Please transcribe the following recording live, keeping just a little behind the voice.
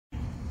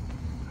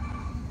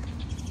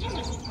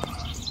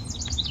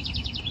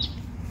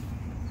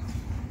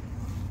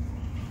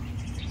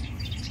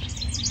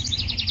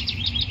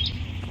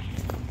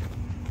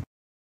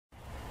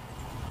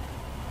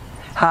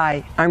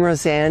Hi, I'm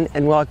Rosanne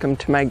and welcome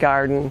to my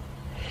garden.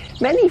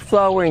 Many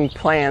flowering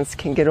plants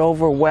can get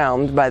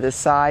overwhelmed by the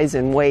size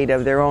and weight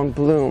of their own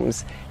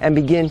blooms and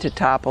begin to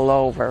topple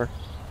over.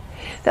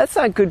 That's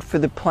not good for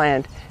the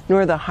plant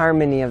nor the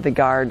harmony of the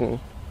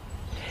garden.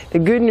 The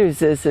good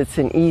news is it's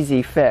an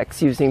easy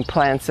fix using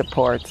plant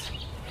supports.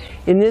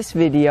 In this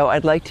video,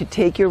 I'd like to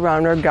take you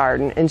around our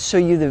garden and show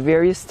you the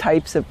various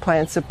types of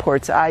plant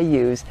supports I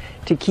use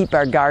to keep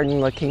our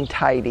garden looking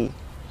tidy.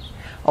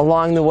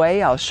 Along the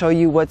way, I'll show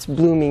you what's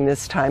blooming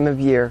this time of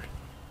year.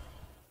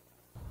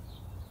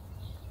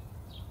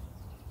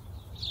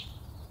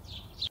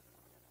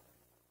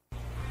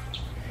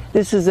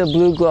 This is a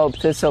blue globe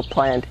thistle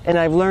plant, and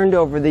I've learned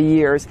over the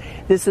years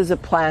this is a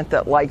plant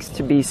that likes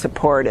to be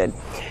supported.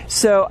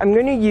 So I'm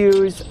going to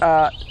use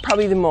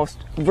probably the most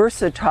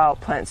versatile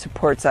plant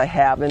supports I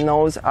have, and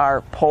those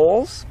are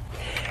poles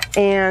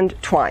and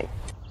twine.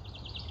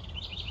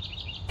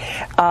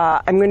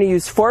 I'm going to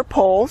use 4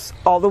 poles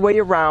all the way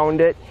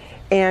around it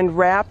and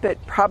wrap it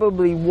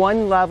probably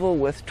one level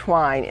with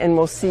twine, and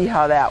we'll see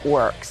how that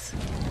works.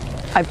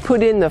 I've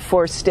put in the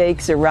 4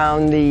 stakes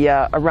around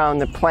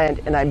the plant,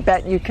 and I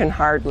bet you can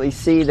hardly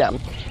see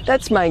them.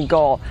 That's my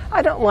goal.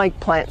 I don't like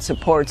plant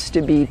supports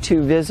to be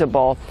too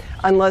visible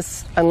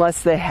unless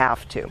they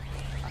have to.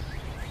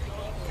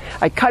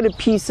 I cut a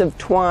piece of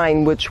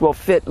twine which will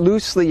fit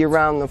loosely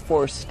around the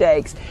 4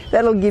 stakes.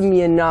 That'll give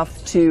me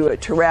enough to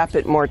wrap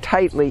it more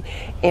tightly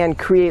and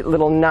create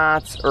little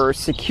knots or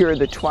secure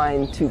the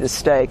twine to the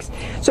stakes.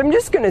 So I'm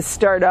just going to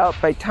start out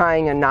by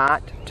tying a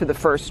knot to the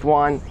first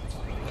one.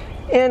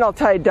 And I'll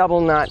tie a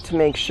double knot to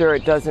make sure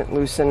it doesn't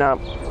loosen up.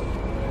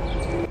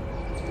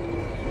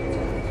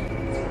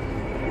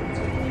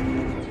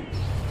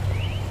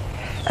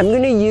 I'm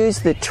going to use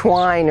the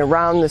twine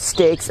around the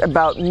stakes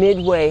about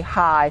midway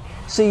high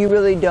so you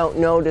really don't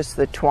notice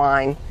the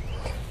twine.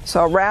 So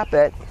I'll wrap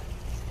it.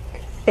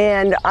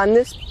 And on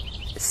this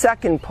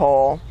second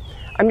pole,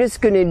 I'm just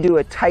going to do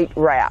a tight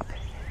wrap.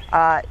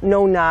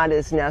 No knot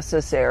is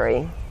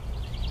necessary.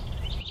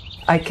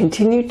 I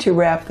continue to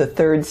wrap the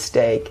 3rd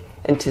stake,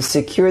 and to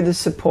secure the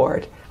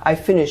support, I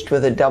finished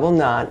with a double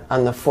knot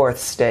on the 4th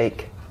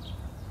stake.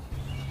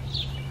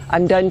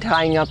 I'm done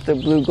tying up the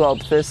blue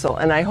globe thistle,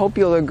 and I hope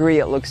you'll agree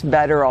it looks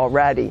better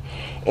already.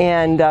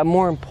 And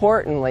more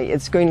importantly,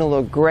 it's going to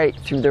look great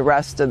through the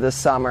rest of the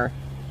summer.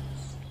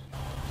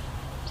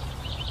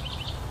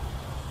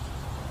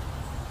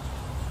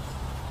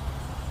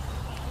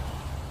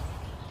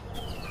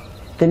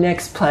 The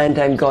next plant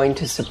I'm going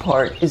to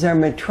support is our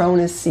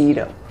Matrona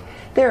sedum.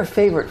 They're a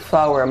favorite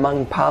flower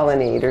among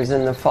pollinators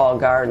in the fall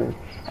garden,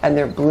 and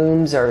their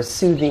blooms are a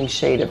soothing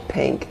shade of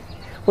pink,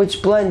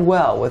 which blend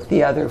well with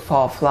the other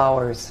fall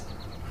flowers.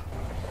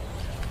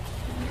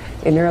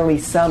 In early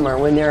summer,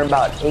 when they're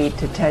about 8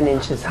 to 10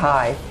 inches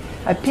high,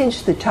 I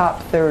pinch the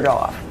top third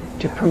off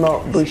to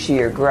promote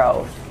bushier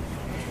growth.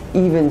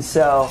 Even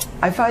so,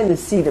 I find the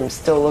sedum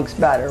still looks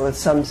better with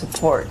some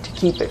support to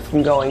keep it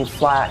from going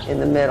flat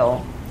in the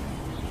middle.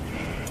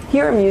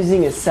 Here I'm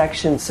using a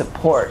section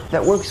support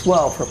that works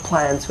well for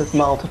plants with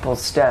multiple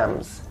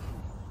stems.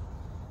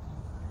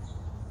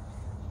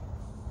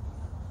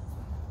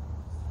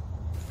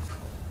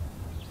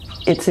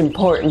 It's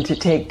important to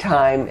take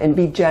time and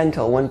be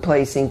gentle when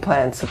placing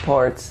plant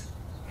supports.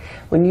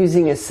 When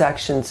using a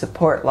section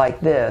support like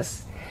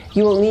this,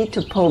 you will need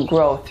to pull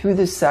growth through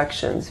the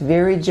sections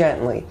very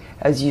gently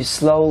as you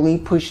slowly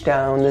push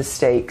down the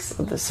stakes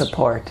of the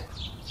support.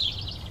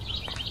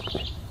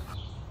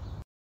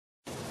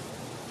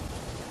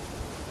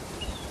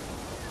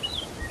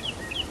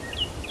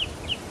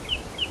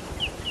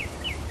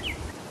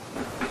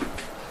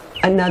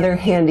 Another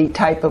handy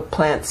type of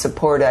plant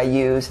support I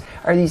use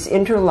are these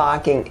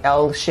interlocking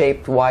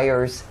L-shaped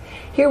wires.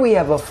 Here we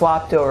have a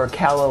flopped over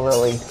calla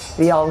lily.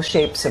 The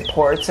L-shaped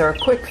supports are a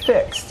quick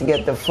fix to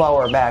get the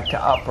flower back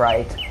to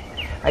upright.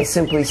 I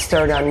simply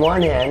start on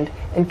one end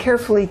and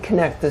carefully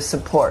connect the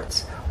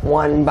supports,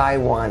 one by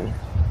one.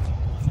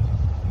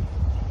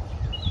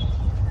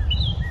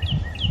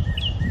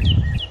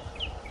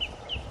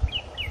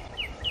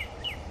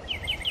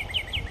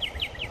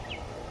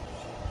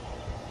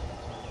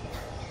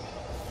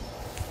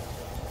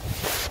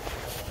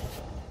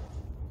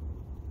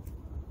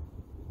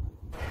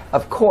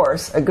 Of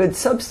course, a good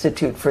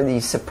substitute for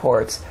these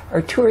supports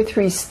are 2 or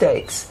 3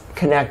 stakes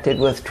connected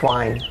with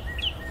twine.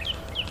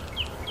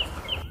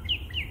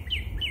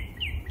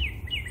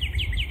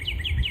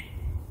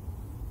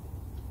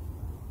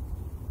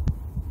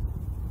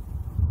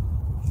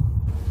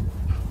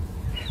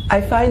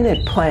 I find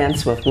that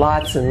plants with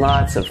lots and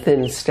lots of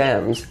thin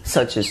stems,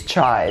 such as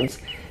chives,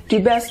 do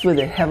best with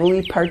a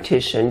heavily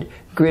partitioned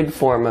grid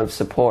form of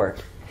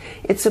support.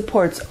 It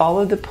supports all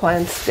of the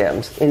plant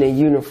stems in a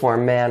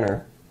uniform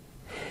manner.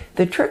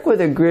 The trick with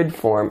a grid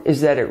form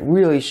is that it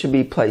really should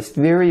be placed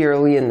very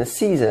early in the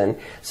season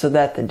so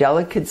that the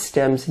delicate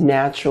stems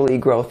naturally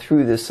grow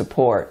through the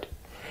support.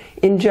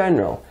 In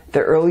general, the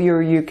earlier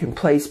you can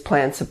place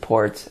plant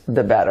supports,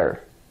 the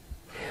better.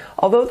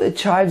 Although the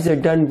chives are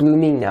done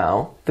blooming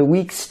now, the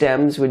weak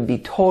stems would be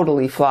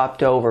totally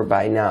flopped over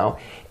by now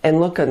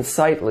and look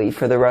unsightly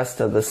for the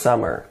rest of the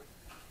summer.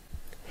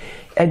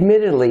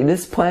 Admittedly,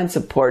 this plant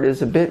support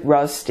is a bit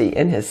rusty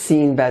and has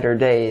seen better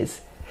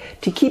days.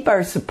 To keep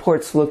our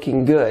supports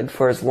looking good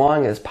for as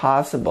long as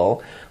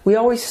possible, we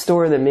always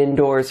store them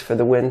indoors for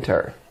the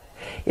winter.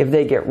 If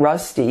they get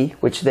rusty,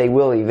 which they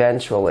will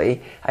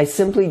eventually, I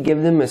simply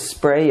give them a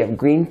spray of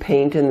green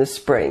paint in the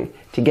spring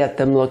to get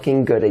them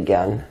looking good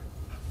again.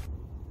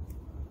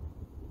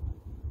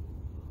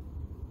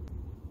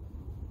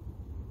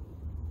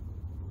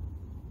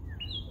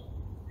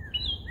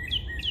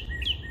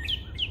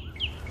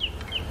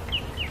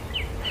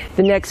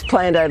 The next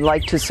plant I'd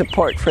like to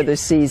support for the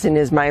season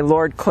is my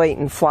Lord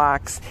Clayton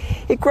phlox.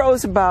 It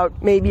grows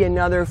about maybe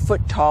another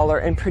foot taller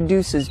and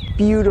produces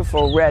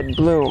beautiful red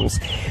blooms.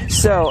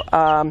 So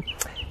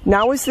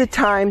now is the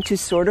time to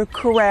sort of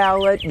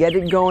corral it, get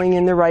it going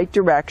in the right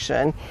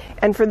direction.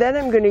 And for that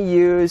I'm going to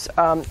use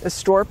a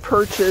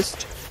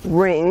store-purchased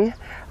ring.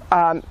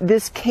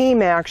 This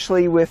came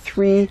actually with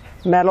 3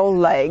 metal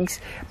legs,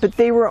 but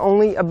they were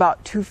only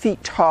about 2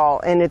 feet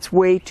tall, and it's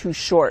way too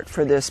short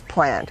for this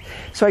plant.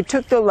 So I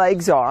took the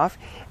legs off.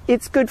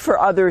 It's good for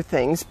other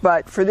things,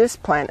 but for this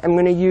plant I'm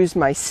going to use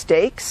my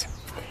stakes,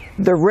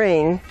 the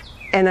ring,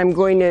 and I'm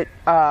going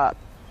to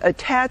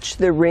attach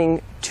the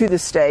ring to the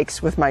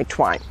stakes with my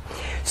twine.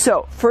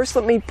 So first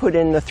let me put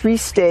in the 3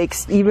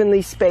 stakes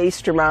evenly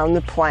spaced around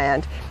the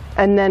plant,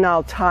 and then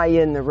I'll tie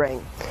in the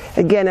ring.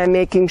 Again, I'm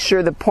making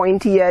sure the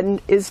pointy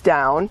end is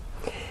down,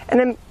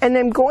 and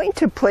I'm going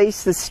to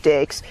place the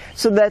stakes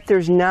so that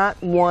there's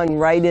not one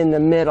right in the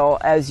middle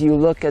as you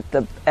look at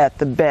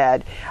the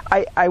bed.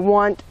 I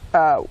want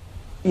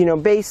you know,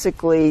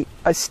 basically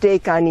a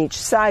stake on each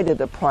side of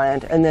the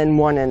plant and then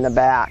one in the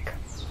back.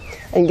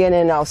 Again,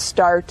 and I'll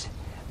start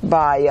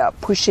by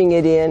pushing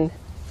it in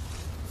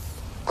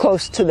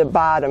close to the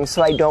bottom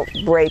so I don't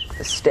break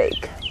the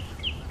stake.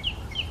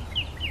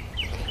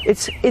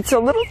 It's a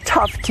little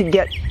tough to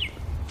get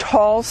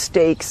tall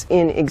stakes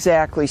in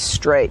exactly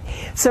straight.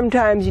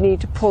 Sometimes you need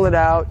to pull it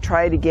out,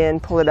 try it again,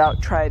 pull it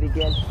out, try it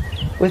again.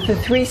 With the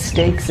 3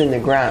 stakes in the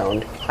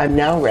ground, I'm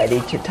now ready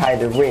to tie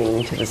the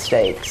ring to the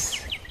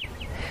stakes.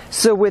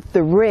 So with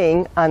the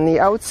ring on the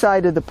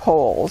outside of the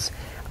poles,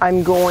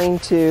 I'm going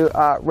to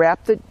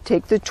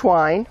take the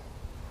twine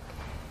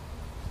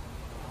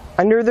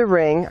under the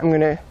ring. I'm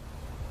going to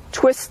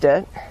twist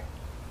it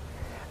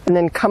and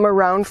then come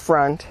around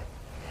front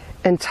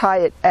and tie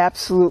it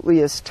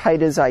absolutely as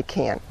tight as I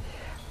can.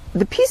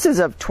 The pieces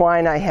of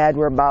twine I had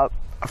were about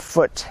a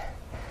foot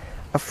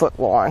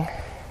long.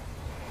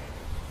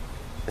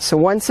 So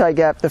once I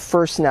get the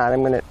first knot,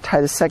 I'm going to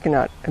tie the second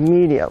knot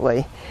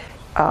immediately.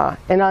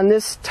 And on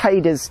this,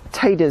 tight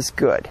is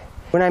good.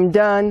 When I'm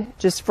done,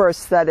 just for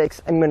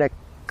aesthetics, I'm going to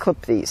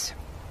clip these.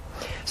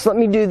 So let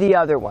me do the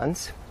other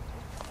ones.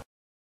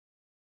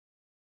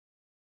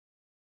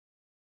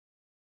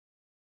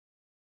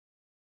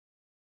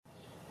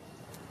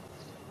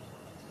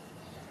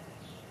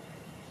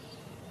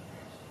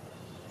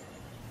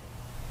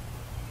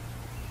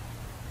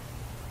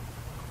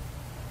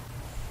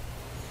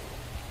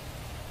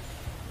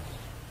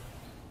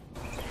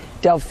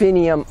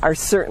 Delphinium are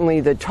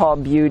certainly the tall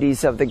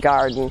beauties of the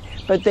garden,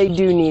 but they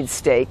do need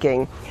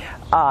staking.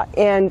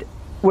 And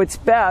what's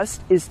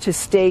best is to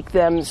stake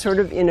them sort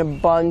of in a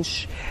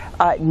bunch,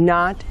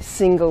 not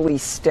singly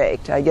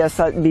staked. I guess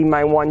that would be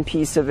my one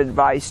piece of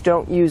advice.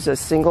 Don't use a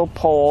single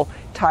pole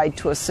tied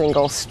to a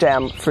single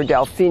stem for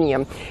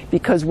delphinium,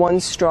 because one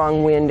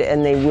strong wind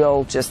and they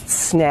will just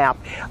snap.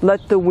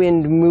 Let the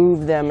wind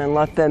move them and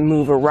let them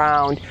move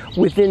around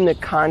within the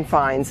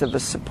confines of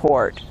a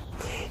support.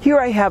 Here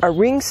I have a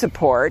ring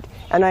support,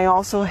 and I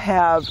also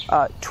have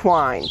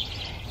twine.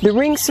 The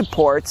ring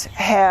supports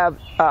have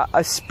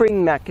a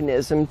spring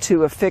mechanism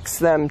to affix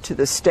them to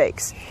the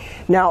stakes.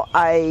 Now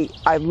I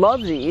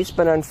love these,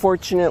 but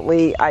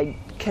unfortunately I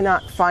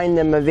cannot find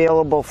them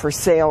available for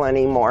sale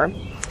anymore,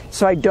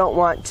 so I don't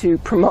want to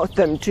promote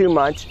them too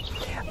much.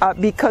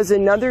 Because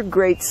another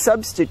great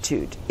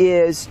substitute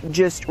is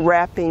just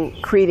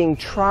creating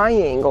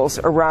triangles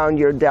around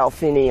your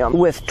delphinium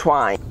with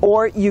twine.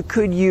 Or you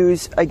could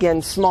use,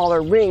 again,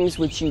 smaller rings,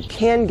 which you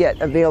can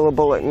get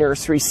available at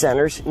nursery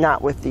centers,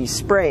 not with these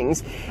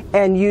springs,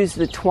 and use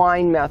the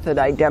twine method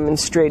I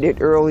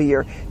demonstrated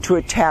earlier to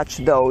attach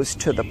those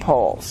to the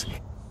poles.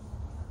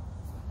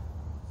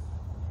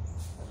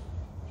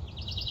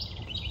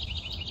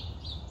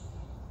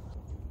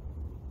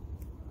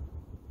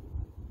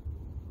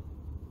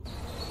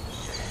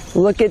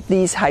 Look at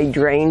these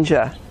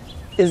hydrangea.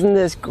 Isn't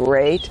this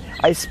great?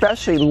 I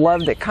especially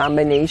love the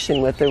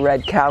combination with the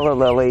red calla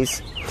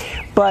lilies.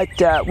 But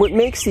what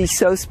makes these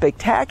so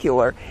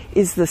spectacular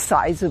is the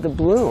size of the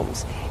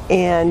blooms.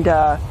 And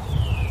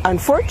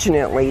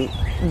unfortunately,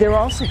 they're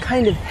also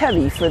kind of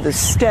heavy for the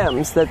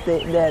stems that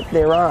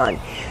they're on.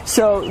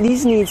 So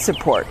these need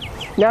support.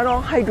 Not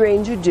all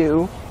hydrangea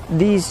do.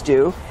 These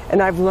do.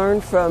 And I've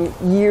learned from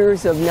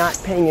years of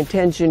not paying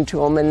attention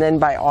to them, and then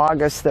by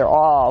August they're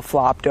all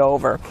flopped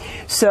over.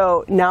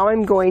 So now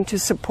I'm going to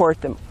support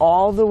them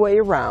all the way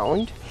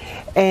around.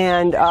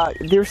 And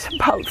there's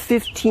about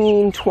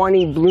 15,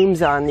 20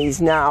 blooms on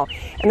these now.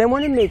 And I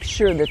want to make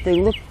sure that they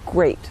look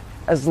great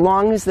as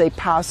long as they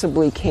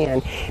possibly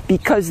can,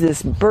 because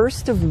this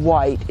burst of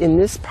white in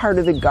this part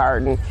of the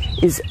garden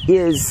is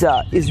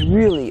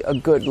really a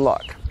good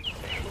look.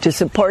 To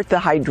support the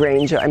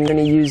hydrangea, I'm going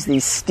to use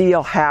these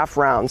steel half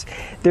rounds.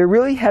 They're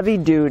really heavy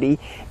duty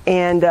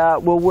and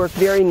will work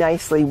very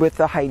nicely with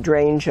the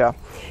hydrangea.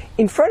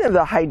 In front of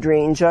the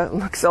hydrangea,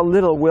 looks a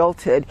little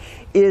wilted,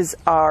 is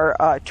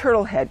our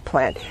turtle head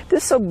plant.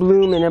 This will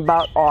bloom in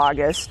about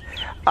August,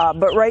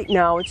 but right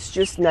now it's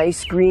just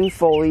nice green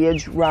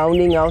foliage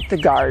rounding out the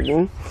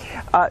garden.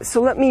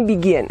 So let me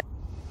begin.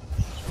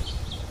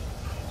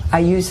 I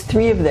used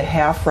 3 of the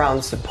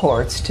half-round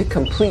supports to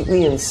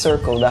completely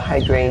encircle the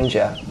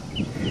hydrangea.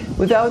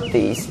 Without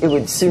these, it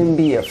would soon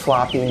be a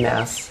floppy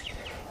mess.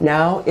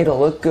 Now it'll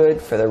look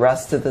good for the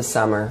rest of the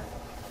summer.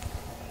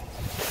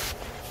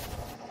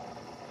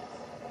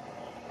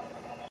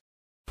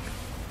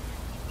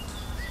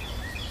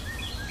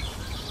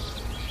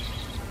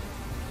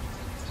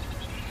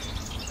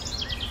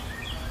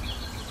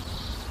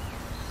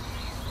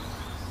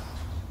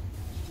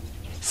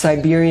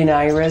 Siberian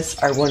iris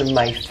are one of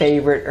my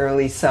favorite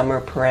early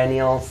summer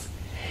perennials.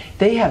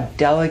 They have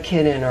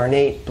delicate and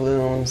ornate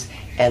blooms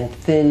and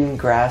thin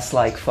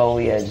grass-like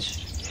foliage.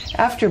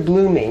 After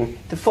blooming,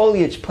 the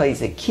foliage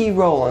plays a key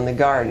role in the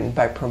garden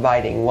by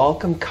providing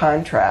welcome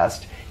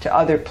contrast to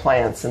other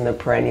plants in the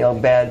perennial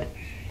bed.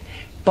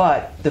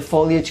 But the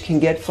foliage can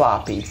get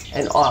floppy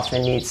and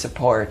often needs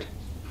support.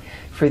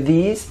 For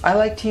these, I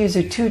like to use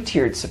a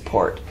 2-tiered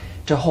support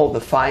to hold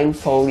the fine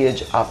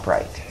foliage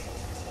upright.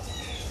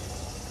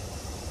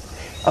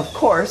 Of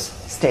course,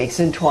 stakes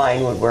and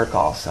twine would work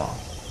also.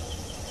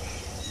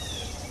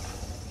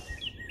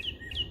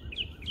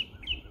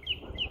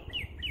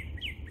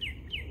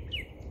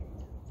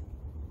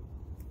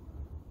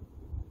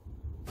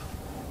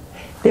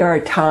 There are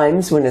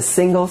times when a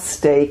single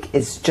stake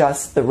is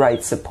just the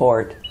right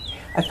support.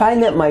 I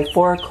find that my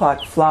 4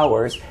 o'clock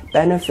flowers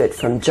benefit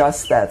from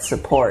just that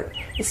support,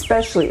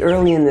 especially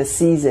early in the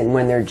season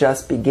when they're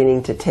just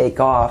beginning to take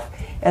off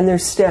and their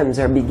stems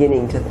are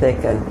beginning to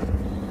thicken.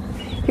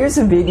 Here's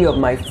a video of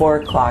my 4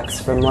 o'clocks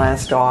from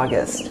last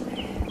August.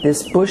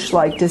 This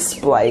bush-like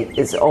display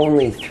is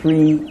only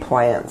 3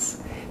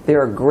 plants.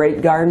 They're a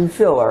great garden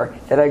filler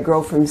that I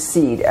grow from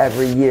seed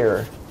every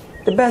year.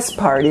 The best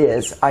part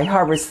is I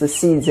harvest the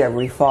seeds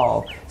every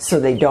fall, so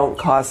they don't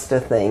cost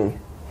a thing.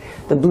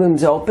 The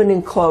blooms open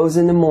and close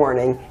in the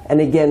morning and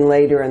again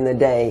later in the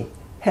day,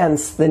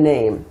 hence the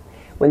name.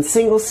 When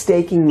single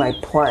staking my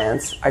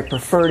plants, I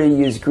prefer to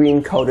use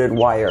green-coated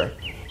wire.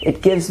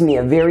 It gives me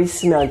a very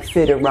snug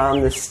fit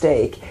around the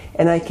stake,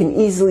 and I can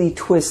easily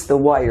twist the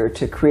wire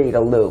to create a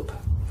loop.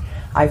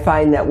 I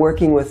find that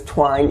working with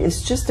twine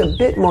is just a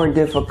bit more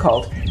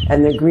difficult,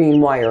 and the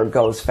green wire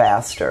goes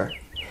faster.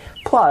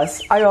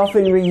 Plus, I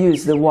often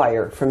reuse the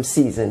wire from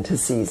season to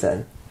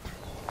season.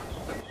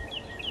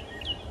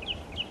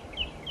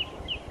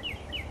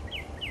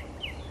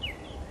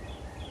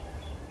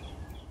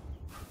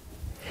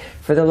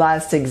 For the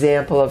last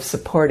example of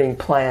supporting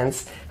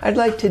plants, I'd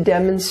like to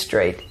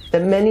demonstrate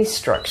that many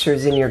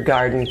structures in your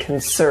garden can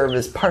serve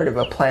as part of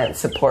a plant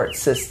support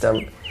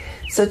system,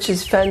 such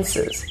as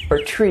fences or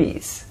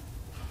trees.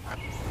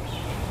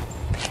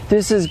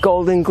 This is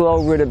Golden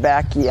Glow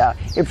Rudbeckia.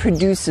 It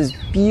produces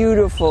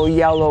beautiful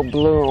yellow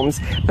blooms,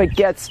 but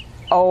gets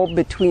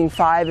between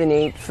 5 and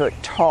 8 foot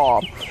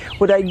tall.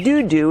 What I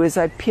do is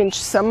I pinch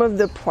some of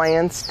the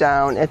plants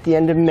down at the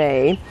end of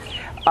May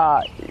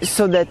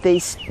so that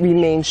they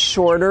remain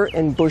shorter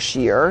and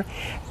bushier,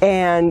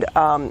 and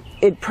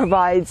it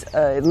provides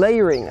a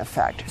layering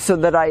effect so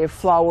that I have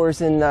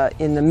flowers in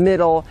the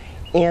middle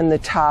and the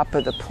top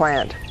of the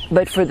plant.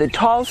 But for the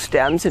tall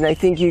stems, and I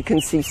think you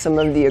can see some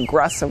of the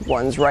aggressive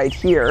ones right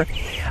here,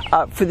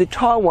 for the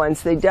tall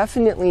ones, they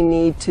definitely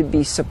need to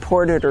be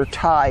supported or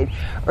tied,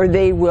 or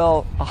they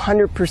will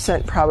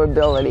 100%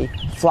 probability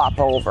flop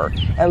over,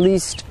 at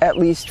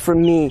least for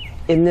me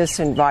in this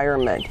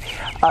environment.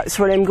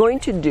 So what I'm going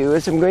to do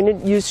is I'm going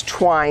to use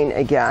twine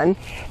again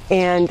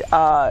and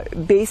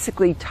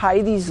basically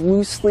tie these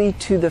loosely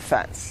to the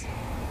fence.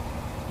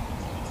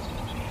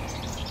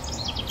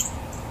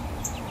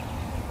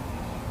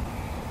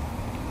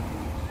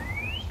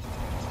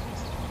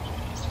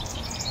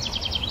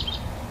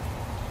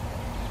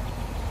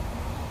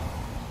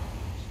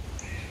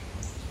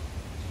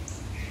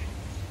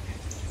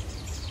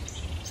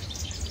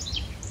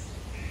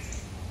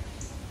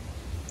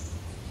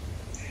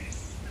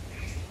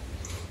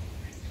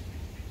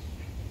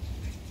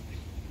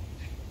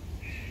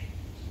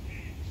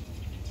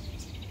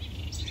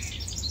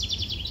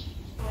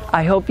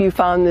 I hope you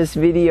found this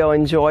video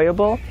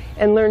enjoyable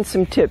and learned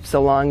some tips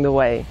along the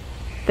way.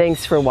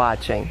 Thanks for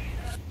watching.